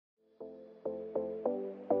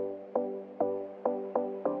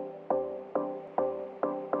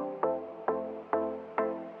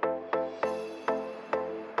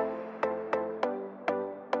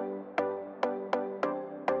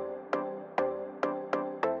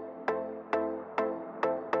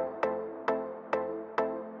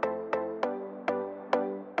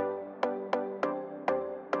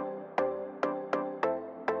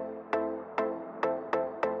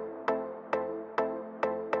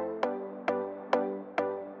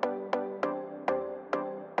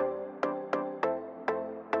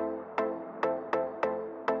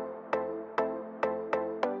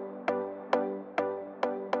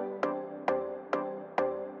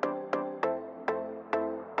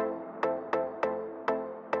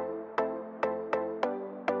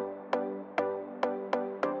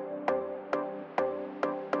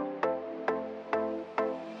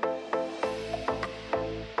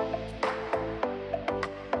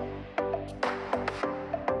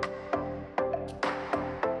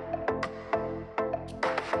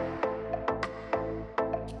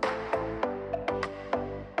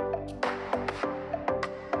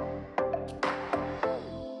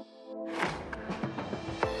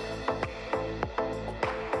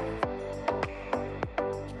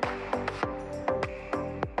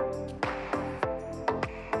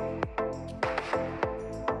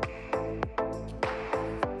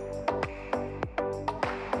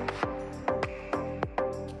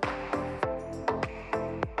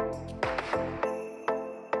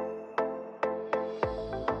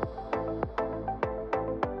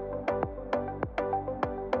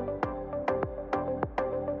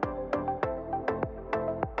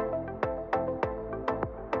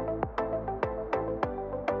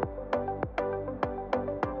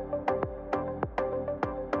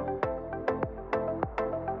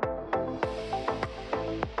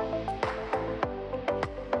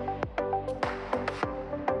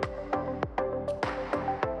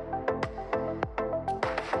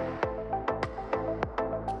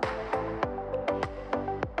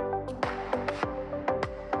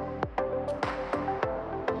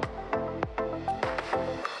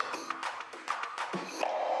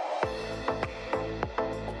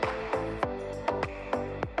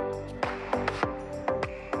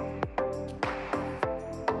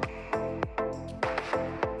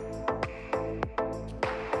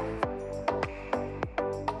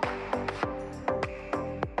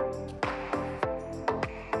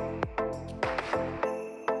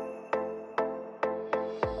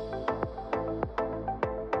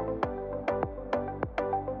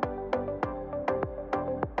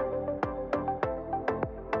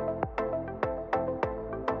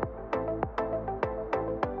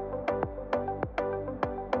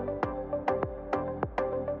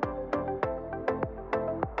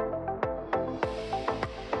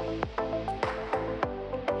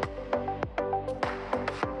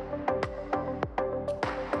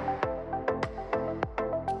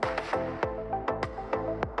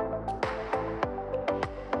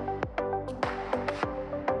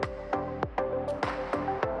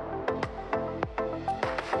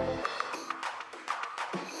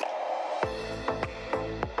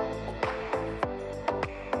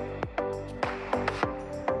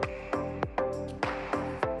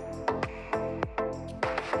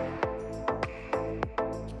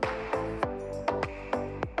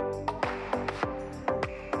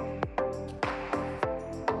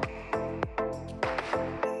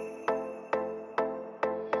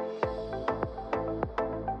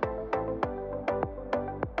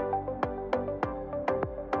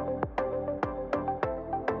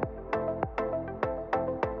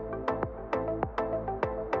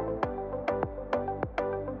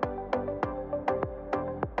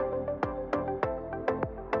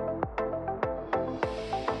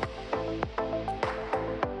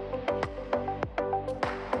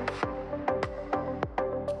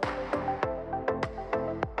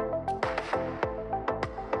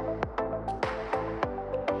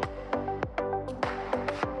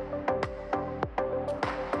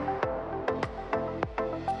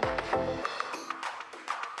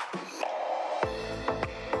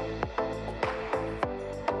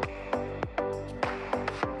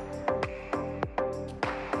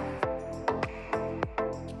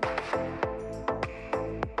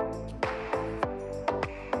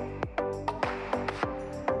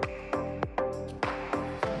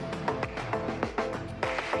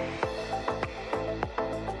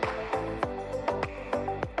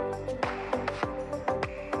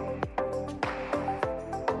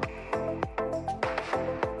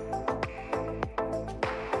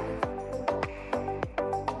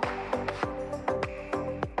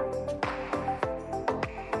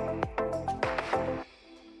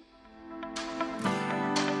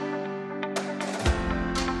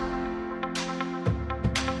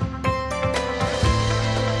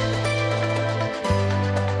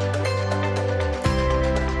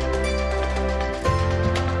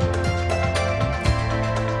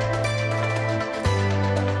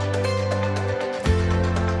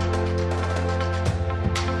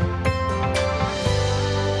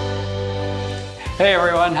Hey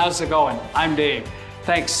everyone, how's it going? I'm Dave.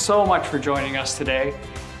 Thanks so much for joining us today.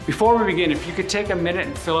 Before we begin, if you could take a minute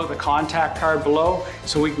and fill out the contact card below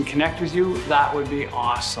so we can connect with you, that would be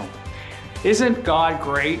awesome. Isn't God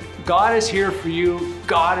great? God is here for you.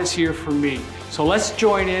 God is here for me. So let's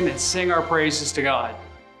join in and sing our praises to God.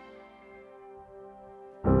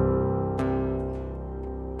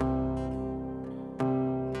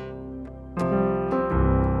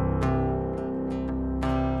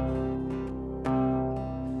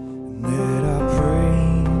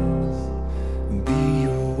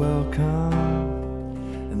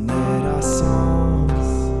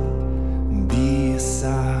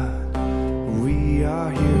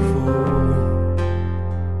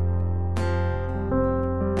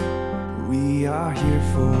 We are here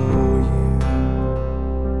for you,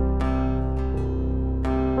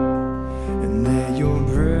 and let your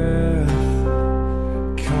breath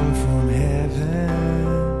come from heaven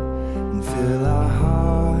and fill our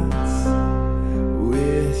hearts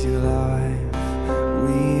with your life.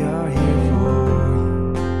 We are here for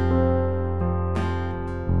you.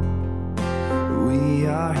 We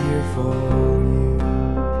are here for you.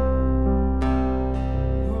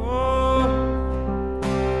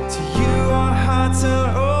 Hearts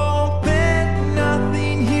are open,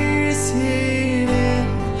 nothing here is hidden.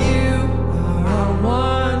 You are our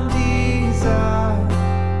one desire.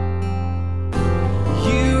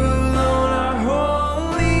 You alone are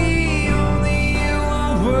holy, only you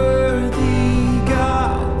are worthy.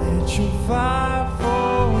 God, let your fire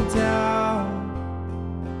fall down,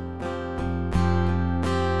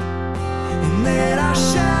 and let our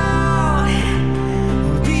shout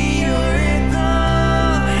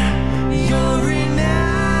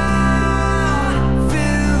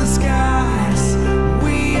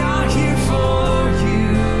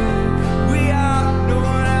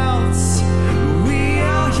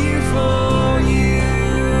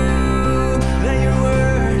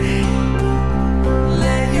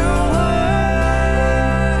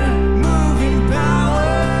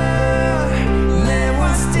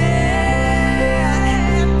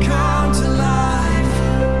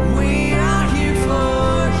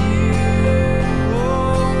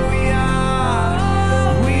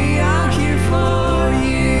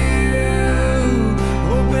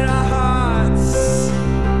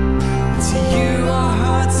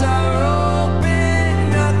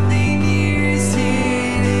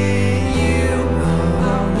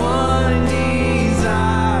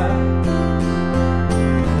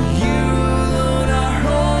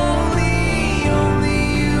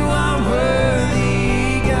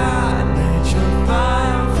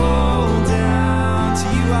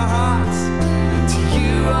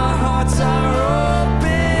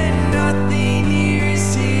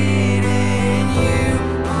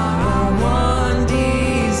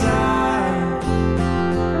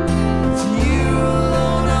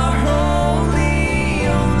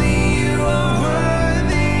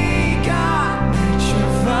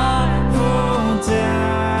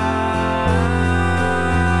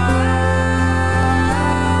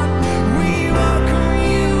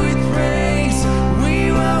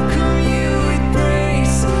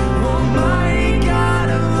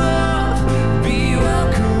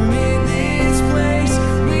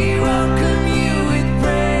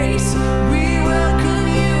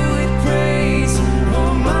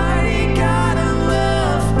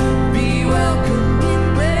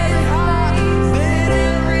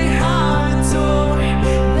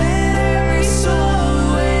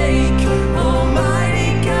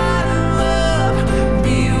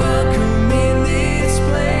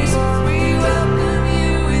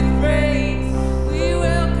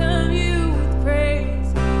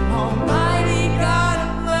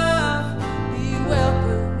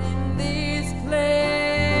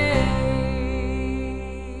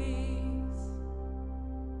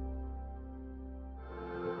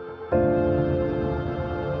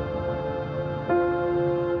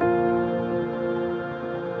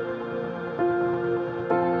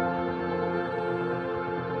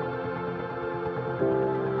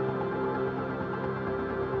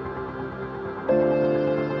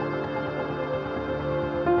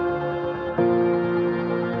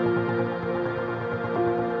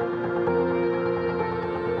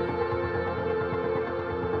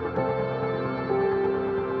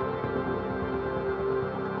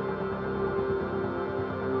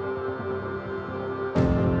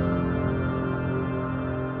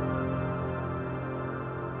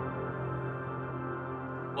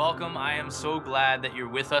Welcome. I am so glad that you're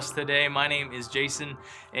with us today. My name is Jason,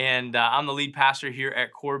 and I'm the lead pastor here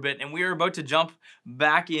at Corbett, and we are about to jump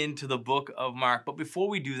back into the book of Mark. But before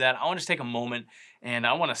we do that, I want to take a moment and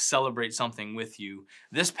I want to celebrate something with you.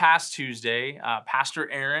 This past Tuesday, Pastor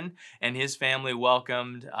Aaron and his family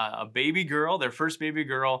welcomed a baby girl, their first baby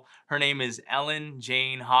girl. Her name is Ellen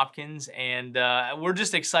Jane Hopkins, and we're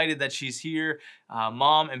just excited that she's here.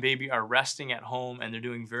 Mom and baby are resting at home, and they're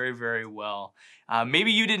doing very, very well.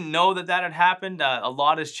 Maybe you didn't know that had happened. A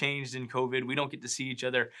lot has changed in COVID. We don't get to see each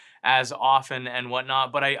other as often and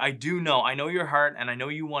whatnot, but I do know, I know your heart, and I know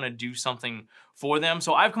you want to do something for them.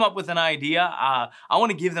 So I've come up with an idea. I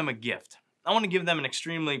want to give them a gift. I want to give them an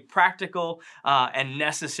extremely practical and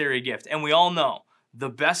necessary gift. And we all know the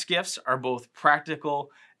best gifts are both practical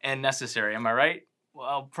and necessary. Am I right?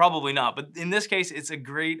 Well, probably not, but in this case, it's a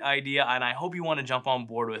great idea, and I hope you want to jump on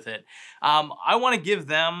board with it. I want to give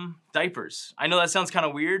them diapers. I know that sounds kind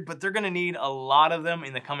of weird, but they're going to need a lot of them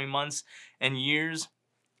in the coming months and years.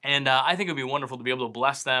 And I think it would be wonderful to be able to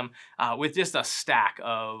bless them with just a stack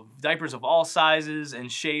of diapers of all sizes and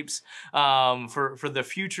shapes for the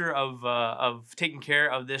future of taking care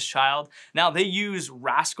of this child. Now, they use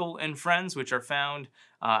Rascal and Friends, which are found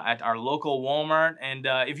at our local Walmart. And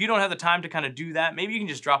if you don't have the time to kind of do that, maybe you can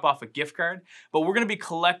just drop off a gift card. But we're going to be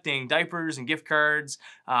collecting diapers and gift cards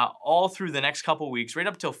all through the next couple weeks, right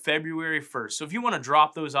up till February 1st. So if you want to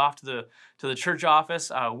drop those off to the church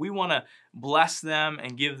office, we want to bless them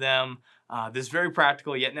and give them this very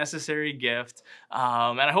practical yet necessary gift.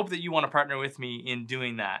 And I hope that you want to partner with me in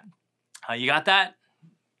doing that. You got that?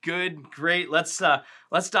 Good, great. Let's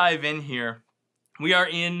dive in here. We are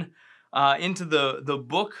into the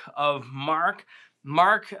book of Mark.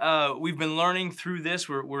 Mark, we've been learning through this.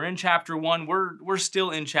 We're in chapter 1. We're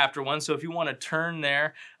still in chapter 1. So if you want to turn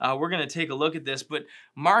there, we're going to take a look at this. But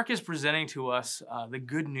Mark is presenting to us the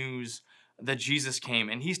good news that Jesus came,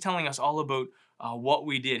 and he's telling us all about what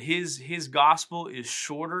we did. His gospel is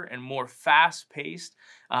shorter and more fast-paced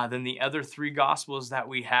than the other 3 gospels that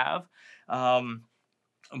we have.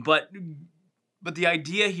 But the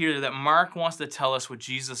idea here that Mark wants to tell us what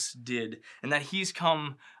Jesus did, and that he's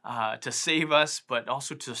come to save us, but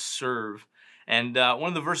also to serve. And one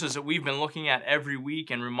of the verses that we've been looking at every week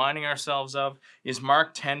and reminding ourselves of is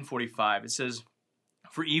Mark 10:45. It says,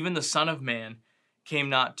 "For even the Son of Man came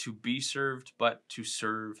not to be served, but to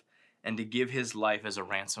serve, and to give his life as a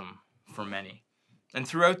ransom for many." And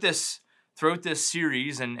throughout this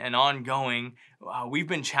series and ongoing, we've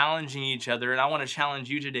been challenging each other, and I want to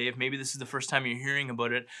challenge you today. If maybe this is the first time you're hearing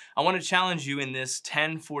about it, I want to challenge you in this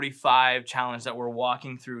 10:45 challenge that we're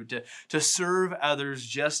walking through to serve others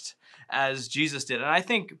just as Jesus did. And I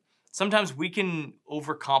think sometimes we can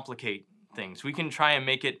overcomplicate things. We can try and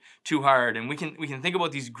make it too hard, and we can think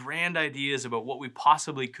about these grand ideas about what we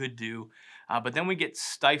possibly could do, but then we get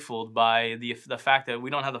stifled by the fact that we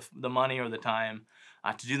don't have the money or the time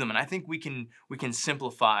to do them. And I think we can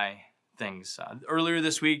simplify things. Earlier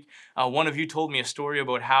this week, one of you told me a story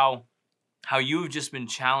about how you've just been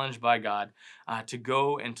challenged by God to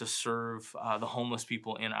go and to serve the homeless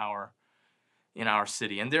people in our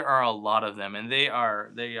city. And there are a lot of them, and they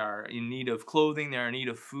are in need of clothing, they're in need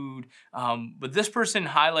of food. But this person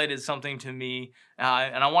highlighted something to me,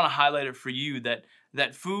 and I want to highlight it for you,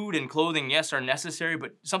 that food and clothing, yes, are necessary,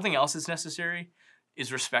 but something else that's necessary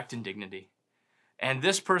is respect and dignity. And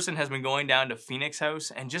this person has been going down to Phoenix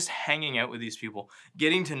House and just hanging out with these people,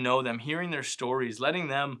 getting to know them, hearing their stories, letting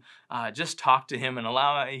them just talk to him,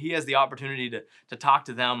 and he has the opportunity to talk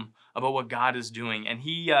to them about what God is doing. And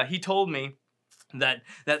he told me that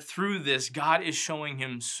through this, God is showing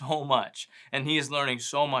him so much, and he is learning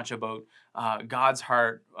so much about God's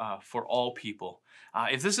heart for all people.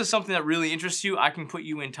 If this is something that really interests you, I can put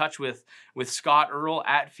you in touch with Scott Earl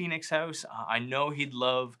at Phoenix House. I know he'd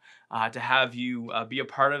love to have you be a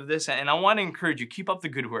part of this, and I want to encourage you, keep up the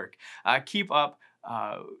good work. Keep up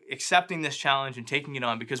accepting this challenge and taking it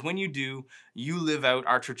on, because when you do, you live out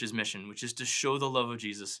our church's mission, which is to show the love of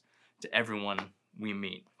Jesus to everyone we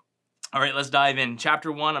meet. All right, let's dive in.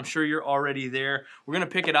 Chapter 1, I'm sure you're already there. We're going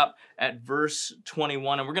to pick it up at verse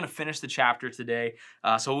 21, and we're going to finish the chapter today.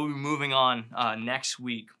 So we'll be moving on next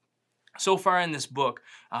week. So far in this book,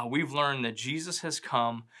 we've learned that Jesus has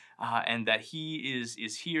come and that he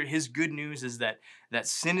is here. His good news is that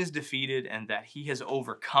sin is defeated and that he has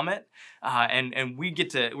overcome it. And we're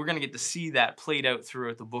going to get to see that played out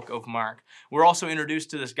throughout the book of Mark. We're also introduced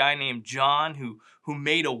to this guy named John who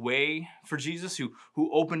made a way for Jesus,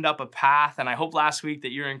 who opened up a path. And I hope last week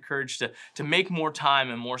that you're encouraged to make more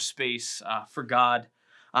time and more space for God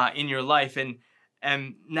in your life.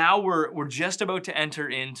 And now we're just about to enter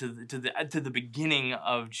into the beginning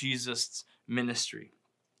of Jesus' ministry.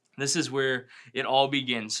 This is where it all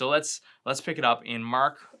begins. So let's pick it up in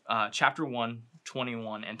Mark chapter 1,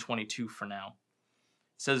 21 and 22 for now.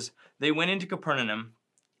 It says, they went into Capernaum,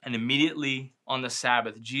 and immediately on the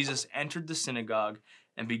Sabbath, Jesus entered the synagogue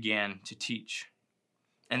and began to teach.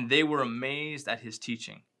 And they were amazed at his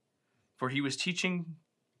teaching, for he was teaching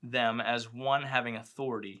them as one having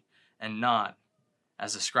authority and not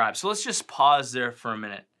as a scribe. So let's just pause there for a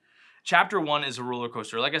minute. Chapter 1 is a roller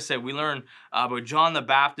coaster. Like I said, we learn about John the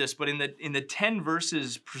Baptist, but in the 10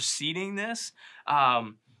 verses preceding this,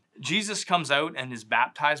 Jesus comes out and is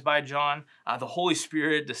baptized by John. The Holy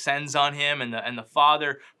Spirit descends on him, and the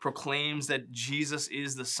Father proclaims that Jesus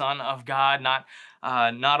is the Son of God.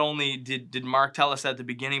 Not only did Mark tell us that at the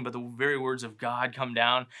beginning, but the very words of God come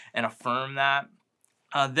down and affirm that.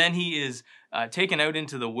 Then he is taken out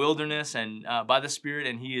into the wilderness and by the Spirit,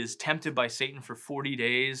 and he is tempted by Satan for 40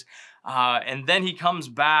 days. And then he comes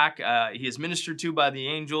back. He is ministered to by the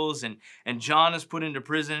angels, and John is put into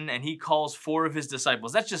prison, and he calls 4 of his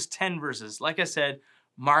disciples. That's just 10 verses. Like I said,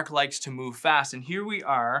 Mark likes to move fast. And here we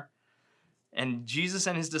are, and Jesus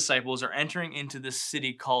and his disciples are entering into this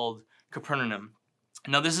city called Capernaum.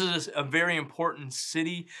 Now, this is a very important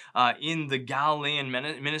city in the Galilean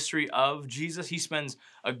ministry of Jesus. He spends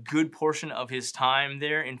a good portion of his time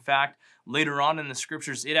there. In fact, later on in the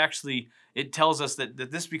scriptures, it tells us that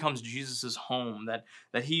this becomes Jesus' home,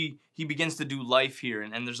 that he begins to do life here.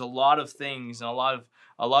 And there's a lot of things and a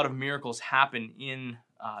lot of miracles happen in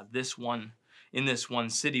this one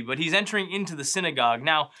city. But he's entering into the synagogue.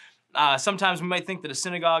 Now, sometimes we might think that a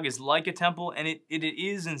synagogue is like a temple, and it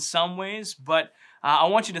is in some ways, but I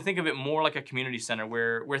want you to think of it more like a community center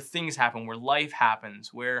where things happen, where life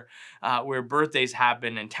happens, where birthdays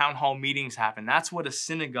happen and town hall meetings happen. That's what a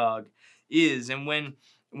synagogue is. And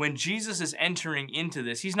when Jesus is entering into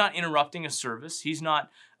this, he's not interrupting a service. He's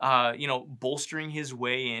not bolstering his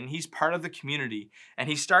way in. He's part of the community, and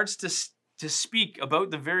he starts to speak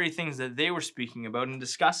about the very things that they were speaking about and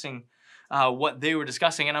discussing what they were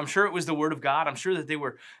discussing. And I'm sure it was the Word of God. I'm sure that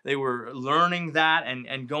they were learning that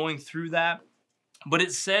and going through that. But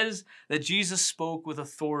it says that Jesus spoke with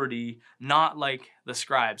authority, not like the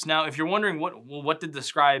scribes. Now, if you're wondering what did the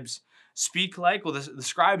scribes speak like? Well, the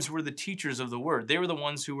scribes were the teachers of the word. They were the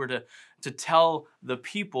ones who were to tell the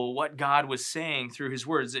people what God was saying through his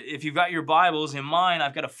words. If you've got your Bibles, in mine,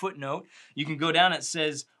 I've got a footnote. You can go down, it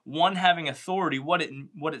says, one having authority. What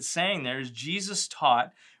it's saying there is Jesus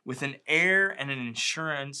taught with an air and an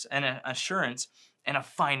assurance and a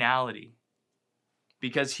finality,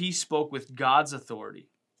 because he spoke with God's authority.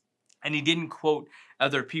 And he didn't quote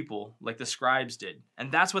other people like the scribes did.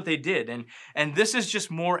 And that's what they did. And this is just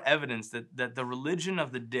more evidence that the religion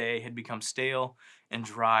of the day had become stale and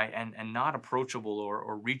dry and not approachable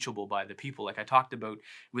or reachable by the people. Like I talked about,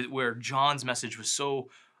 where John's message was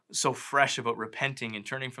so fresh about repenting and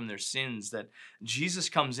turning from their sins, that Jesus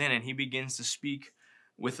comes in and he begins to speak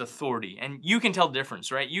with authority. And you can tell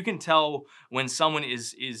difference, right? You can tell when someone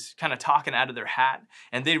is kind of talking out of their hat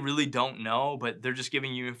and they really don't know, but they're just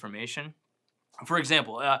giving you information. For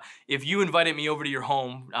example, if you invited me over to your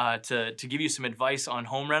home to give you some advice on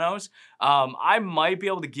home renos, I might be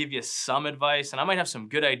able to give you some advice and I might have some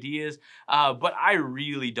good ideas, but I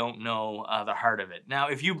really don't know the heart of it. Now,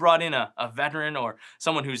 if you brought in a veteran or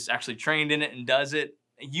someone who's actually trained in it and does it,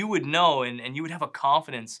 you would know and you would have a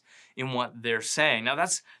confidence in what they're saying. Now,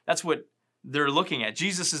 that's what they're looking at.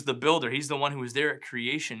 Jesus is the builder. He's the one who was there at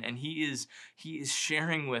creation, and he is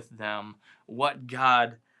sharing with them what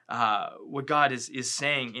God is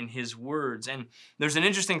saying in his words. And there's an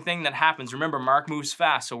interesting thing that happens. Remember, Mark moves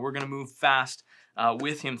fast, so we're going to move fast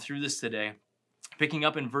with him through this today. Picking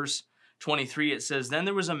up in verse 23, it says, "Then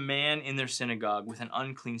there was a man in their synagogue with an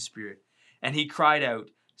unclean spirit, and he cried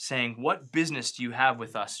out, saying, 'What business do you have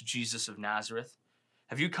with us, Jesus of Nazareth?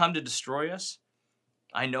 Have you come to destroy us?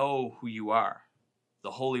 I know who you are,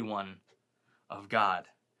 the Holy One of God.'"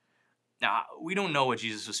 Now, we don't know what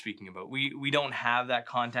Jesus was speaking about. We don't have that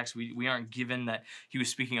context. We aren't given that he was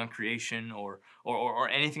speaking on creation or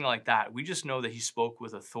anything like that. We just know that he spoke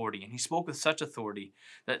with authority. And he spoke with such authority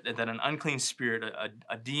that an unclean spirit,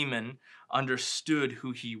 a demon, understood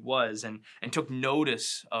who he was and took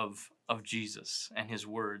notice of Jesus and his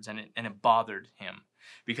words. And it bothered him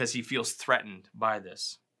because he feels threatened by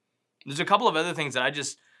this. There's a couple of other things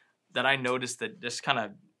that I noticed that just kind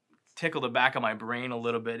of tickled the back of my brain a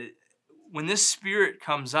little bit. When this spirit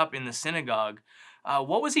comes up in the synagogue,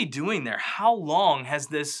 what was he doing there? How long has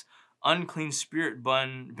this unclean spirit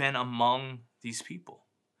been among these people?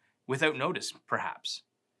 Without notice, perhaps.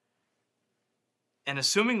 And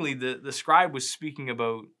assumingly the scribe was speaking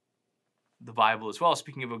about the Bible as well,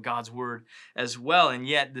 speaking about God's word as well, and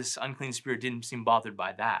yet this unclean spirit didn't seem bothered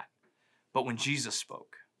by that. But when Jesus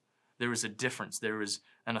spoke, There was a difference. There was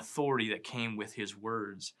an authority that came with his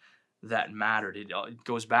words that mattered. It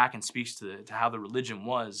goes back and speaks to how the religion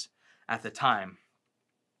was at the time.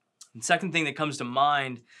 The second thing that comes to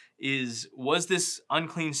mind is, was this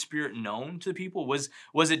unclean spirit known to the people? Was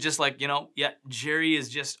it just like, yeah, Jerry is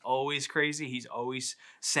just always crazy. He's always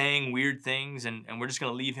saying weird things and we're just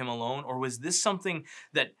going to leave him alone? Or was this something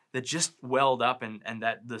that just welled up and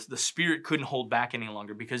that the spirit couldn't hold back any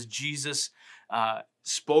longer because Jesus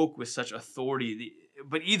spoke with such authority?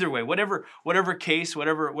 But either way, whatever case,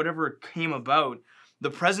 whatever came about,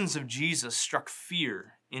 the presence of Jesus struck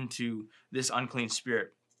fear into this unclean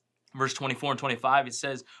spirit. Verse 24 and 25, it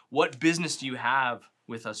says, "What business do you have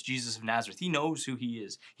with us, Jesus of Nazareth?" He knows who he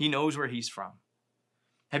is. He knows where he's from.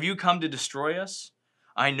 "Have you come to destroy us?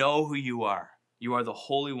 I know who you are. You are the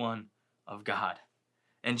Holy One of God."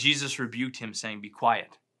 And Jesus rebuked him, saying, "Be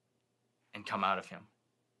quiet and come out of him."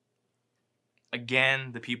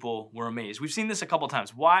 Again, the people were amazed. We've seen this a couple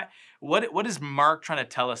times. Why? What is Mark trying to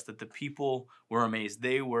tell us that the people were amazed?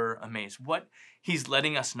 They were amazed. What he's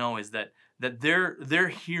letting us know is that they're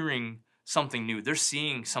hearing something new. They're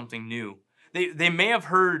seeing something new. They may have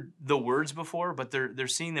heard the words before, but they're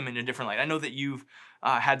seeing them in a different light. I know that you've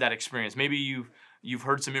had that experience. Maybe you've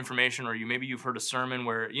heard some information, or maybe you've heard a sermon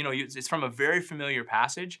where it's from a very familiar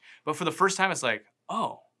passage, but for the first time it's like,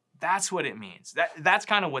 oh, that's what it means. That's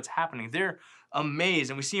kind of what's happening. They're amazed.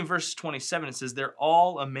 And we see in verse 27, it says, they're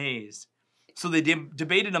all amazed. So they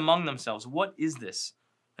debated among themselves, what is this?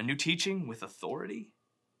 A new teaching with authority?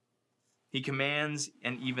 He commands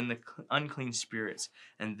and even the unclean spirits,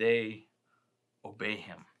 and they obey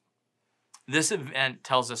him. This event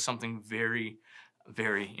tells us something very,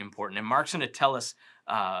 very important. And Mark's going to tell us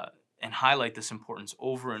and highlight this importance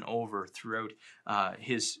over and over throughout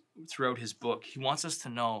his book. He wants us to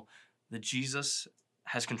know that Jesus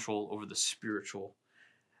has control over the spiritual,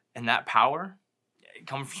 and that power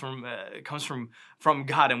comes from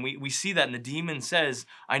God. And we see that, and the demon says,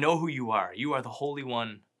 "I know who you are. You are the Holy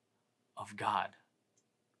One of God."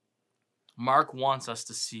 Mark wants us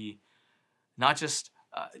to see not just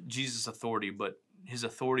Jesus' authority, but his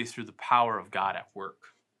authority through the power of God at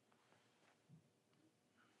work.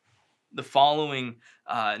 The following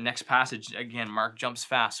next passage, again, Mark jumps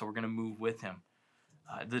fast, so we're going to move with him.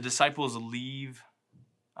 The disciples leave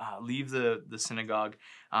the synagogue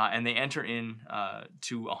and they enter in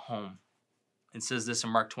to a home. It says this in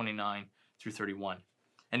Mark 29 through 31.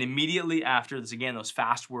 "And immediately after this," again, those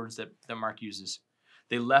fast words that Mark uses,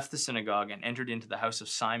 "they left the synagogue and entered into the house of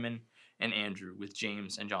Simon and Andrew with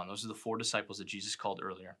James and John." Those are the 4 disciples that Jesus called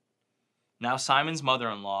earlier. "Now Simon's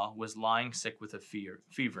mother-in-law was lying sick with a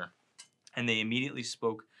fever, and they immediately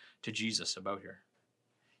spoke to Jesus about her.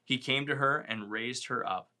 He came to her and raised her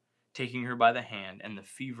up, taking her by the hand, and the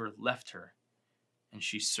fever left her, and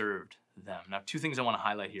she served them." Now, 2 things I want to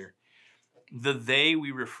highlight here. The "they"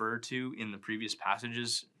 we referred to in the previous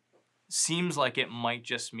passages seems like it might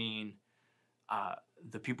just mean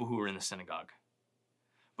the people who were in the synagogue.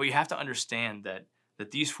 But you have to understand that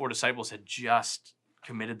these 4 disciples had just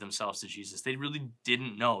committed themselves to Jesus. They really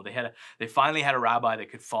didn't know. They finally had a rabbi that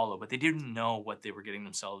could follow, but they didn't know what they were getting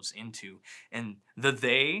themselves into. And the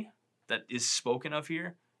 "they" that is spoken of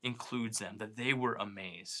here includes them, that they were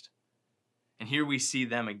amazed. And here we see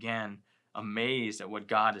them again amazed at what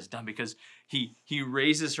God has done, because he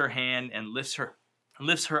raises her hand and lifts her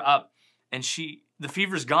up, and the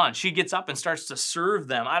fever's gone. She gets up and starts to serve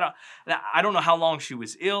them. I don't know how long she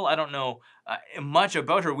was ill. I don't know much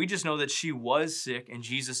about her. We just know that she was sick, and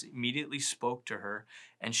Jesus immediately spoke to her,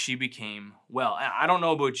 and she became well. I don't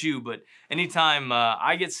know about you, but anytime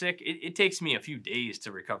I get sick, it takes me a few days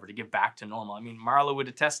to recover, to get back to normal. I mean, Marla would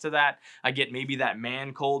attest to that. I get maybe that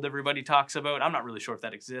man cold everybody talks about. I'm not really sure if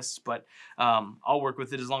that exists, but I'll work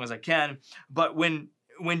with it as long as I can. But when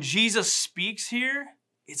Jesus speaks here,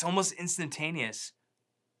 it's almost instantaneous.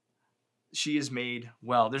 She is made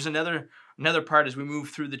well. There's another part as we move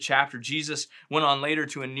through the chapter. Jesus went on later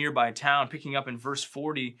to a nearby town, picking up in verse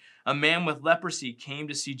 40. "A man with leprosy came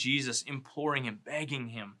to see Jesus, imploring him, begging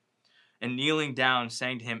him, and kneeling down,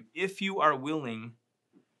 saying to him, 'If you are willing,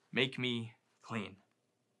 make me clean.'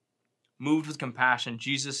 Moved with compassion,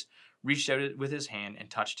 Jesus reached out with his hand and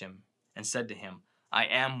touched him, and said to him, 'I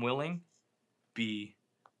am willing, be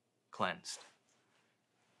cleansed.'"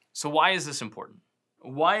 So why is this important?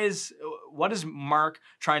 What is Mark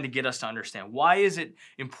trying to get us to understand? Why is it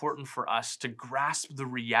important for us to grasp the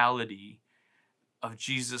reality of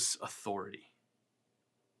Jesus' authority?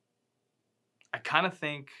 I kind of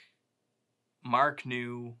think Mark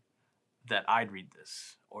knew that I'd read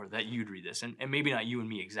this, or that you'd read this, and maybe not you and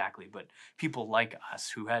me exactly, but people like us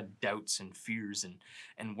who had doubts and fears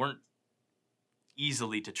and weren't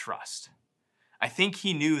easily to trust. I think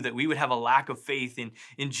he knew that we would have a lack of faith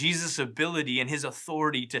in Jesus' ability and his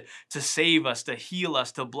authority to save us, to heal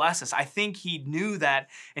us, to bless us. I think he knew that,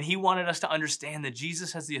 and he wanted us to understand that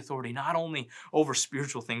Jesus has the authority not only over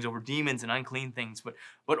spiritual things, over demons and unclean things,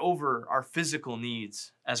 but over our physical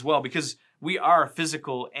needs as well, because we are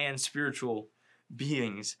physical and spiritual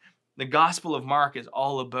beings. The Gospel of Mark is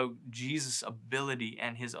all about Jesus' ability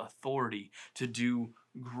and his authority to do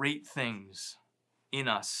great things in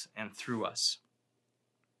us and through us.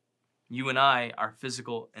 You and I are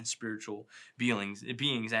physical and spiritual beings,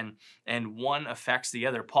 and one affects the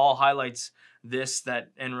other. Paul highlights this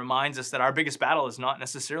and reminds us that our biggest battle is not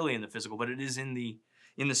necessarily in the physical, but it is in the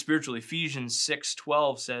spiritual. Ephesians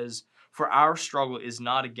 6:12 says, "For our struggle is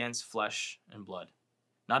not against flesh and blood,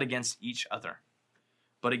 not against each other,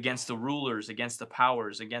 but against the rulers, against the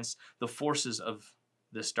powers, against the forces of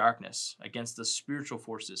this darkness, against the spiritual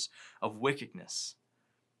forces of wickedness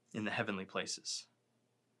in the heavenly places."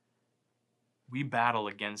 We battle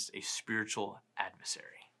against a spiritual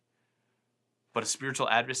adversary, but a spiritual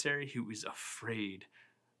adversary who is afraid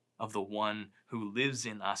of the one who lives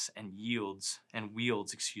in us and wields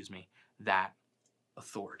that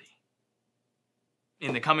authority.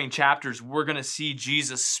 In the coming chapters, we're going to see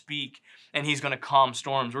Jesus speak, and he's going to calm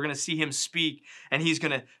storms. We're going to see him speak, and he's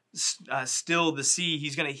going to still the sea.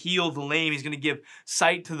 He's going to heal the lame. He's going to give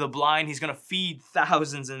sight to the blind. He's going to feed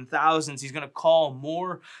thousands and thousands. He's going to call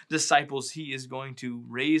more disciples. He is going to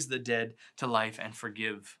raise the dead to life and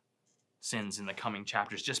forgive sins in the coming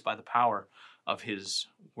chapters just by the power of his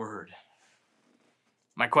word.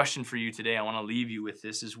 My question for you today, I want to leave you with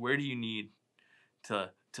this, is where do you need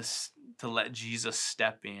to let Jesus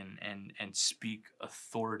step in and speak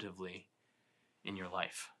authoritatively in your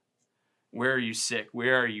life? Where are you sick?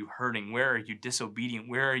 Where are you hurting? Where are you disobedient?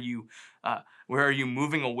 Where are you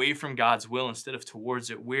moving away from God's will instead of towards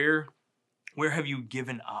it? Where have you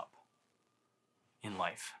given up in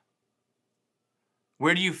life?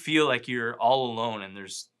 Where do you feel like you're all alone and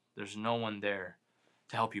there's no one there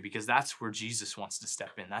to help you? Because that's where Jesus wants to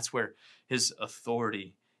step in. That's where his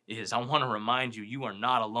authority is. I want to remind you, you are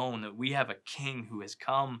not alone, that we have a king who has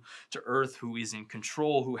come to earth, who is in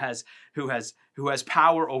control, who has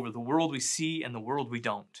power over the world we see and the world we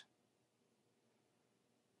don't.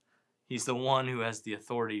 He's the one who has the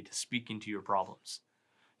authority to speak into your problems,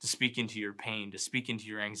 to speak into your pain, to speak into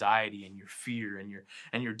your anxiety and your fear and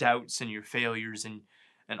your doubts and your failures and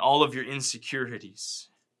all of your insecurities.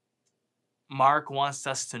 Mark wants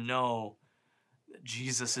us to know that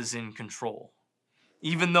Jesus is in control.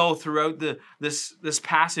 Even though throughout this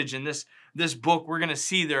passage and this book, we're going to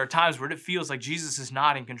see there are times where it feels like Jesus is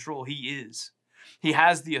not in control. He is. He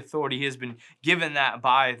has the authority. He has been given that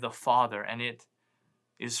by the Father, and it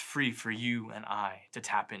is free for you and I to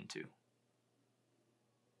tap into.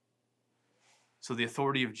 So the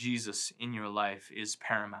authority of Jesus in your life is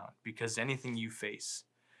paramount, because anything you face,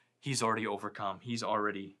 he's already overcome. He's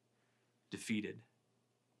already defeated.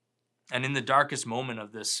 And in the darkest moment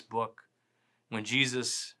of this book, when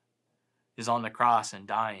Jesus is on the cross and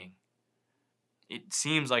dying, it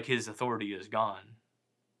seems like his authority is gone,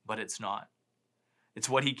 but it's not. It's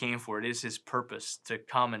what he came for. It is his purpose to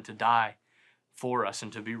come and to die for us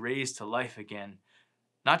and to be raised to life again,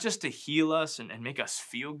 not just to heal us and make us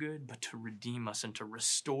feel good, but to redeem us and to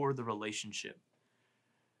restore the relationship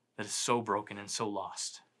that is so broken and so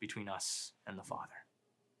lost between us and the Father.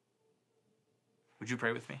 Would you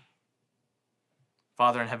pray with me?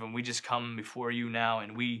 Father in heaven, we just come before you now,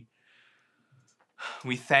 and we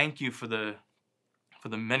thank you for the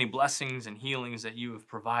many blessings and healings that you have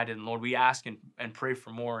provided. And Lord, we ask and pray for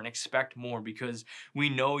more and expect more, because we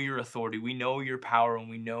know your authority, we know your power, and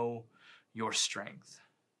we know your strength.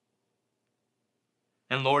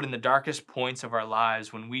 And Lord, in the darkest points of our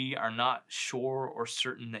lives, when we are not sure or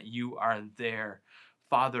certain that you are there,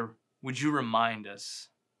 Father, would you remind us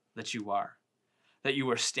that you are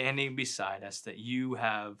standing beside us, that you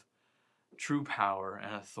have true power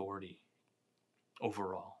and authority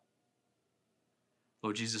over all.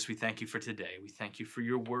 Lord Jesus, we thank you for today. We thank you for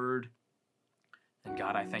your word. And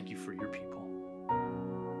God, I thank you for your people.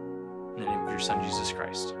 In the name of your Son, Jesus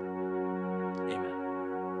Christ. Amen.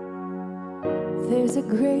 There's a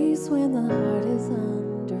grace when the heart is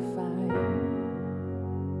under fire.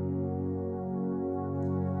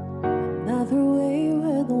 Another way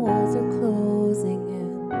when the walls are closing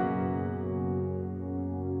in.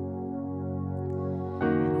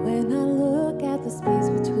 And when I look at the space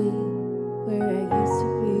between where I used to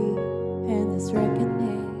be and this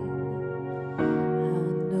reckoning, I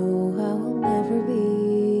know I will never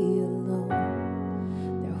be alone.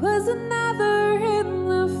 There was another in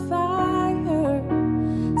the fire,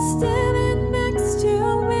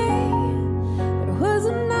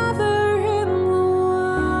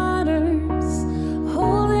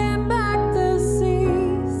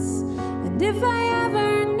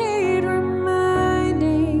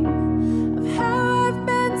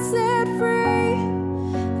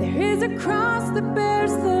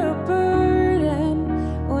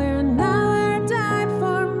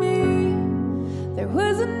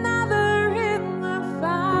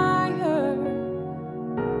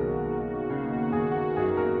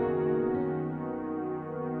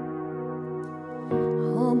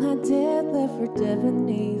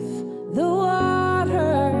 the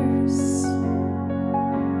waters.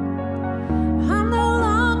 I'm no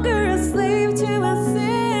longer a slave to my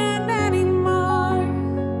sin anymore.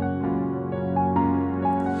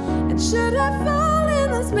 And should I fall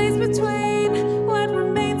in the space between what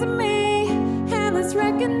remains of me and this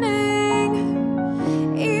reckoning,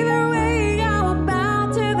 either way I will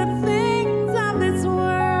bow to the things of this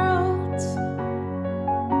world.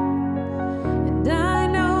 And I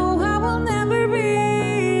know I will never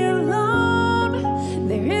be alone.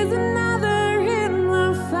 There is another in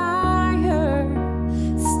the fire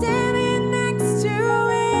standing next to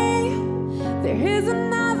me. There is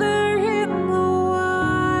another in the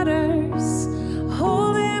waters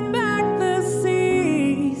holding back the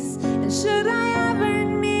seas. And should I ever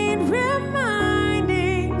need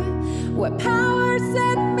reminding what power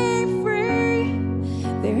set me free,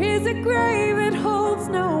 there is a grave that holds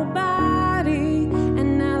nobody,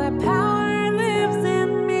 and now that power lives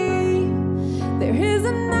in me. There is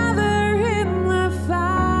another in the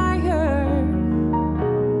fire.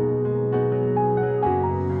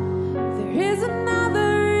 There is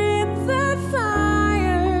another in the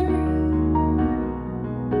fire.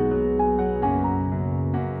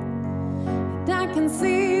 And I can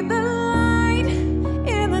see the light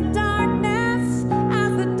in the darkness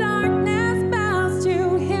as the darkness bows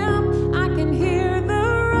to him. I can hear the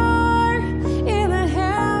roar in the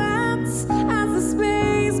heavens as the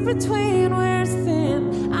space between wears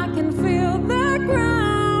thin. I can feel the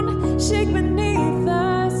ground shake beneath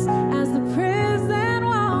us as the prison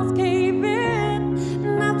walls cave in.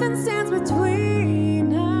 Nothing stands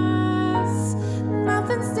between us.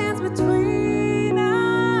 Nothing stands between us.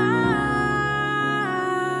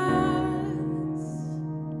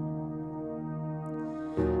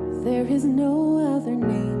 There is no other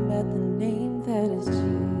name but the name that is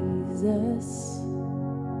Jesus.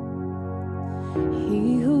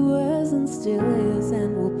 He who was and still is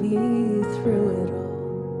and will be through it all.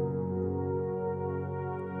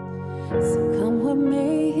 So come what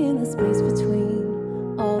may in the space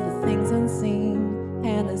between all the things unseen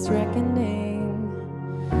and this reckoning,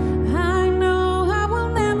 I know I will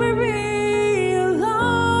never be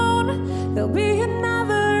alone. There'll be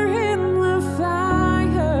another in the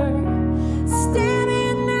fire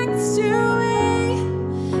standing next to me.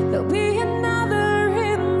 There'll be another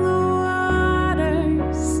in the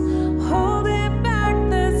waters holding back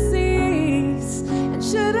the seas. And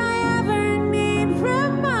should I ever need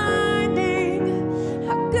reminding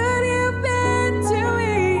how good you've been to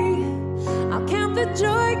me, I'll count the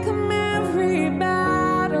joy come every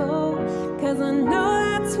battle, 'cause I know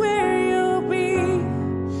that's where you'll be.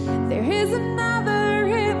 There is another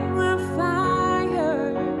in the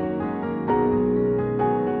fire.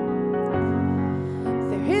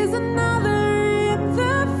 There is another in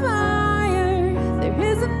the fire. There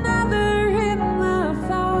is another in the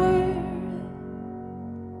fire.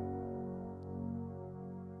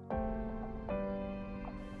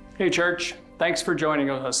 Hey church, thanks for joining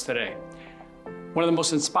us today. One of the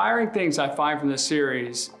most inspiring things I find from this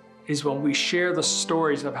series is when we share the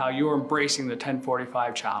stories of how you're embracing the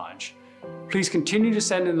 1045 challenge. Please continue to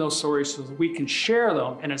send in those stories so that we can share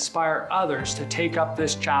them and inspire others to take up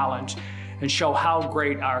this challenge and show how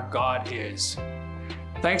great our God is.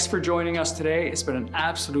 Thanks for joining us today. It's been an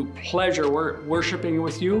absolute pleasure worshiping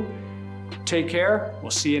with you. Take care.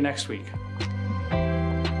 We'll see you next week.